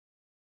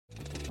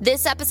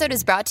This episode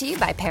is brought to you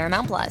by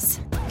Paramount Plus.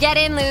 Get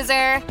in,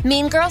 loser!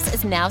 Mean Girls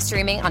is now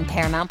streaming on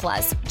Paramount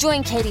Plus.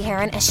 Join Katy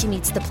Heron as she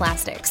meets the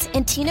plastics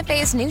in Tina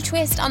Fey's new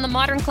twist on the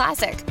modern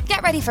classic.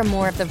 Get ready for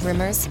more of the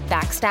rumors,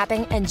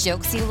 backstabbing, and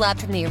jokes you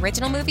loved from the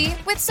original movie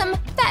with some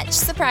fetch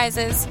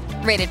surprises.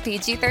 Rated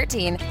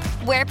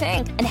PG-13. Wear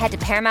pink and head to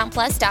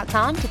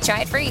ParamountPlus.com to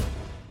try it free.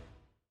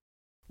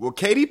 Will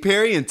Katy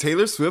Perry and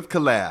Taylor Swift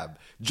collab?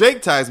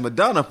 Drake ties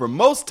Madonna for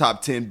most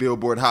top 10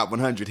 Billboard Hot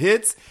 100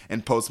 hits,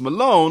 and Post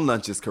Malone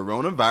launches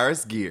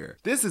coronavirus gear.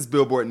 This is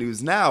Billboard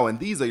News Now, and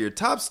these are your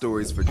top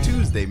stories for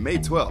Tuesday, May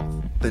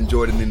 12th. Then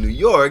Jordan in New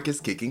York is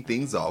kicking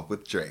things off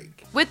with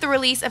Drake. With the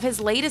release of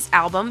his latest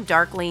album,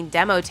 Dark Lane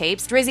Demo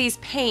Tapes, Drizzy's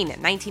Pain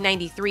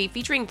 1993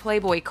 featuring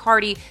Playboy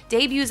Cardi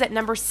debuts at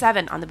number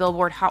 7 on the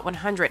Billboard Hot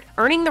 100,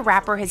 earning the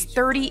rapper his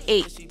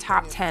 38th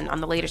top 10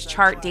 on the latest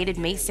chart dated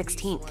May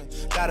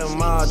 16th. Got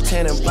them all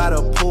tanning by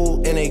the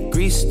pool in a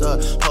greased up.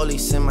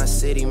 Police in my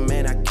city,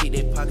 man, I keep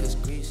their pockets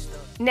greased up.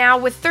 Now,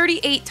 with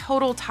 38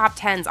 total top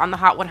 10s on the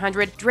Hot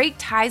 100, Drake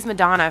ties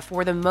Madonna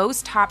for the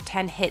most top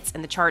 10 hits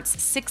in the chart's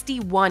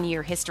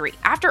 61-year history,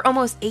 after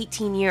almost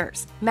 18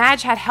 years.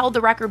 Madge had held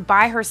the record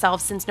by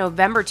herself since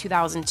November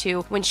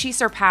 2002, when she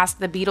surpassed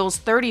the Beatles'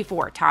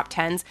 34 top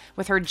 10s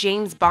with her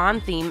James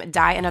Bond theme,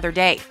 Die Another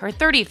Day, her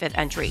 35th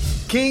entry.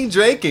 King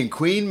Drake and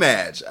Queen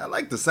Madge. I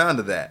like the sound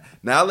of that.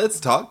 Now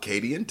let's talk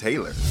Katy and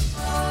Taylor.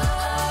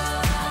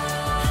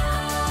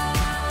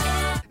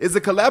 Is a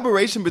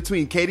collaboration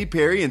between Katy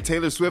Perry and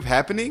Taylor Swift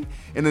happening?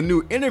 In a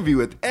new interview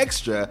with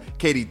Extra,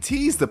 Katy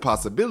teased the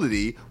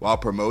possibility while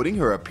promoting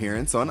her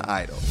appearance on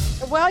Idol.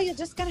 Well, you're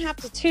just going to have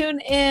to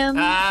tune in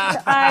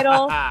to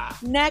Idol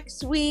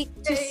next week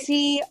to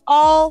see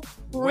all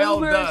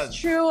rumors,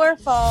 true or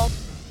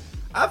false.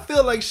 I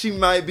feel like she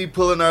might be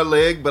pulling our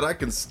leg, but I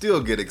can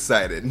still get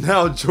excited.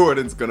 Now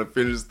Jordan's gonna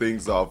finish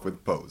things off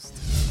with Post.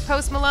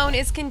 Post Malone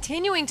is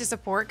continuing to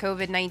support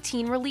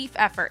COVID-19 relief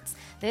efforts,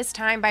 this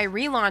time by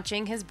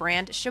relaunching his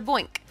brand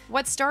Shaboink.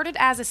 What started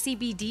as a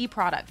CBD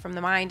product from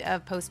the mind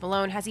of Post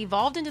Malone has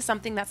evolved into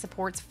something that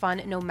supports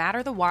fun no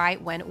matter the why,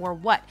 when, or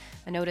what,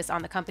 a notice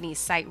on the company's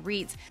site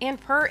reads.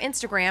 And per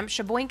Instagram,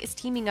 Shaboink is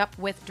teaming up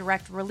with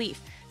Direct Relief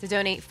to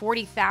donate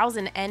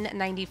 40,000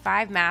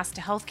 N95 masks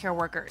to healthcare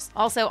workers.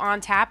 Also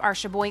on tap are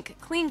Shaboink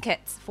Clean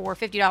Kits for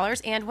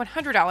 $50 and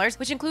 $100,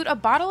 which include a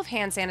bottle of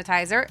hand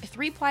sanitizer,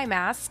 3-ply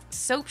masks,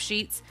 soap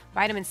sheets,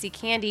 vitamin C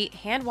candy,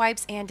 hand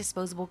wipes, and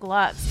disposable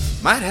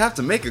gloves. Might have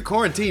to make a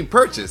quarantine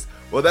purchase.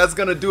 Well, that's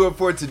gonna do it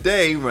for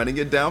today. Running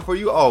it down for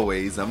you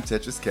always, I'm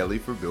Tetris Kelly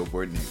for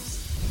Billboard News.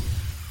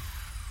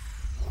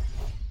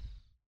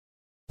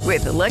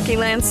 With the Lucky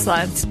Land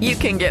Slots, you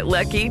can get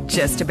lucky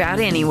just about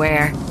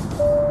anywhere.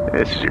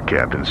 This is your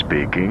captain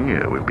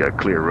speaking. We've got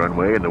clear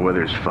runway and the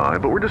weather's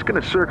fine, but we're just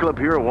going to circle up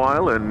here a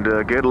while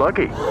and get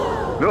lucky.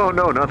 No,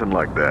 nothing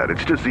like that.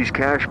 It's just these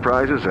cash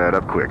prizes add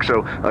up quick.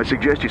 So I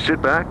suggest you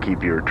sit back,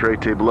 keep your tray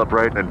table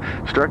upright, and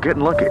start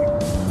getting lucky.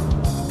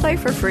 Play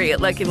for free at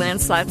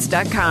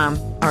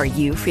LuckyLandSlots.com. Are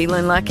you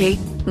feeling lucky?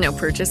 No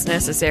purchase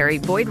necessary.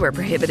 Void where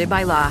prohibited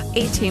by law.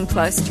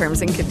 18+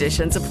 terms and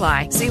conditions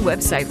apply. See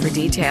website for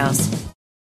details.